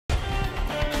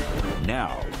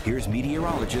Now, here's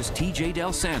meteorologist TJ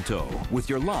Del Santo with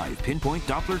your live Pinpoint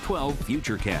Doppler 12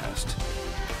 Futurecast.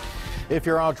 If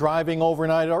you're out driving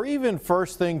overnight or even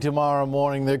first thing tomorrow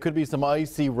morning, there could be some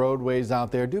icy roadways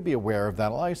out there. Do be aware of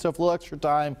that. Allow yourself a little extra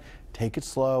time. Take it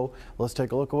slow. Let's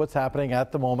take a look at what's happening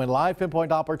at the moment. Live Pinpoint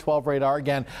Doppler 12 radar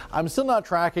again. I'm still not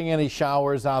tracking any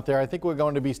showers out there. I think we're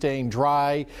going to be staying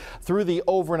dry through the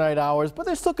overnight hours, but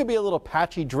there still could be a little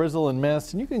patchy drizzle and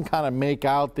mist, and you can kind of make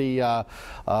out the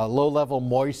low-level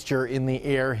moisture in the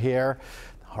air here.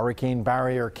 Hurricane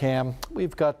barrier cam.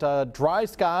 We've got dry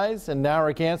skies in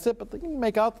Narragansett, but you can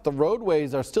make out that the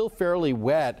roadways are still fairly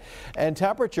wet, and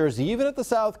temperatures, even at the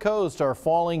south coast, are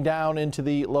falling down into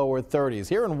the lower 30s.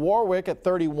 Here in Warwick at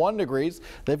 31 degrees.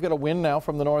 They've got a wind now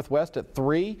from the northwest at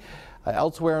 3.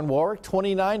 Elsewhere in Warwick,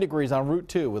 29 degrees on Route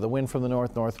 2 with a wind from the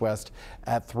north-northwest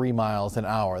at 3 miles an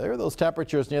hour. There are those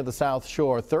temperatures near the South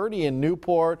Shore. 30 in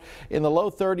Newport, in the low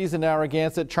 30s in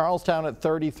Narragansett, Charlestown at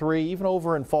 33, even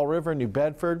over in Fall River, New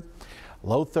Bedford.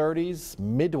 Low 30s,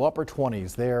 mid to upper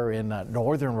 20s there in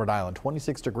northern Rhode Island.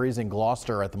 26 degrees in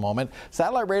Gloucester at the moment.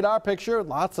 Satellite radar picture,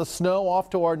 lots of snow off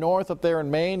to our north up there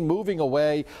in Maine, moving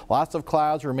away. Lots of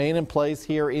clouds remain in place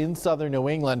here in southern New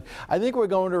England. I think we're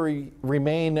going to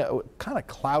remain kind of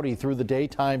cloudy through the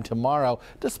daytime tomorrow,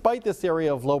 despite this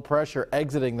area of low pressure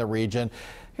exiting the region.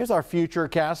 Here's our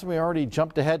Futurecast. We already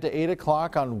jumped ahead to 8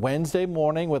 o'clock on Wednesday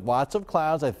morning with lots of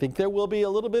clouds. I think there will be a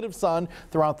little bit of sun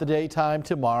throughout the daytime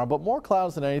tomorrow, but more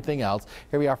clouds than anything else.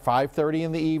 Here we are, 5:30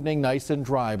 in the evening, nice and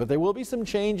dry, but there will be some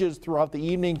changes throughout the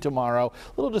evening tomorrow.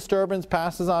 Little disturbance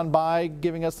passes on by,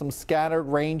 giving us some scattered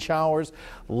rain showers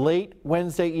late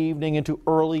Wednesday evening into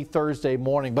early Thursday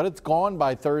morning, but it's gone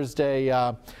by Thursday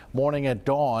morning at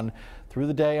dawn. Through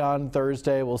the day on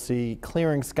Thursday, we'll see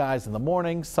clearing skies in the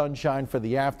morning, sunshine for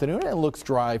the afternoon, and it looks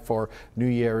dry for New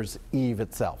Year's Eve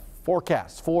itself.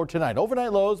 Forecast for tonight.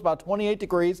 Overnight lows about 28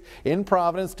 degrees in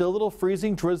Providence. Still a little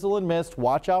freezing drizzle and mist.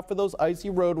 Watch out for those icy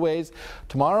roadways.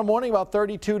 Tomorrow morning about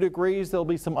 32 degrees. There'll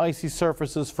be some icy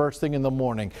surfaces first thing in the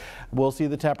morning. We'll see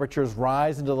the temperatures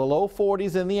rise into the low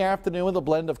 40s in the afternoon with a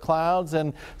blend of clouds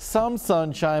and some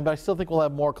sunshine, but I still think we'll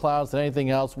have more clouds than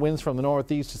anything else. Winds from the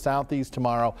northeast to southeast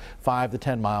tomorrow, 5 to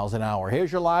 10 miles an hour.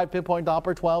 Here's your live Pinpoint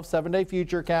Doppler 12 7-day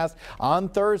Futurecast on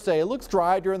Thursday. It looks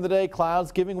dry during the day.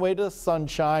 Clouds giving way to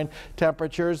sunshine.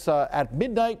 Temperatures at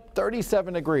midnight,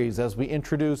 37 degrees as we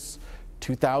introduce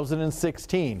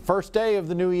 2016. First day of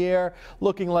the new year,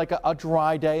 looking like a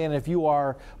dry day. And if you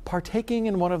are partaking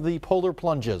in one of the polar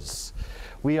plunges,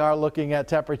 we are looking at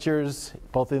temperatures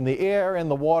both in the air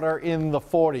and the water in the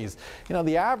 40s. You know,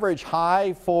 the average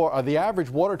high for the average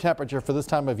water temperature for this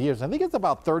time of year, I think it's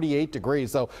about 38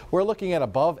 degrees. So we're looking at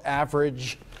above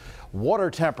average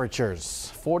water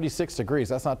temperatures, 46 degrees.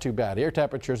 That's not too bad. Air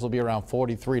temperatures will be around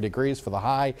 43 degrees for the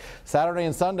high. Saturday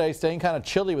and Sunday staying kind of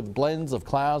chilly with blends of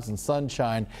clouds and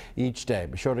sunshine each day.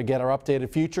 Be sure to get our updated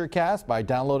Futurecast by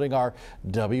downloading our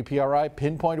WPRI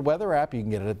Pinpoint Weather app. You can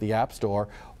get it at the App Store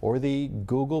or the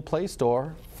Google Play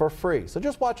Store for free. So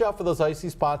just watch out for those icy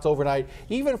spots overnight.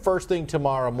 Even first thing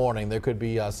tomorrow morning, there could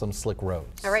be some slick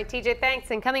roads. All right, TJ,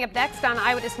 thanks. And coming up next on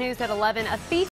Eyewitness News at 11, a thief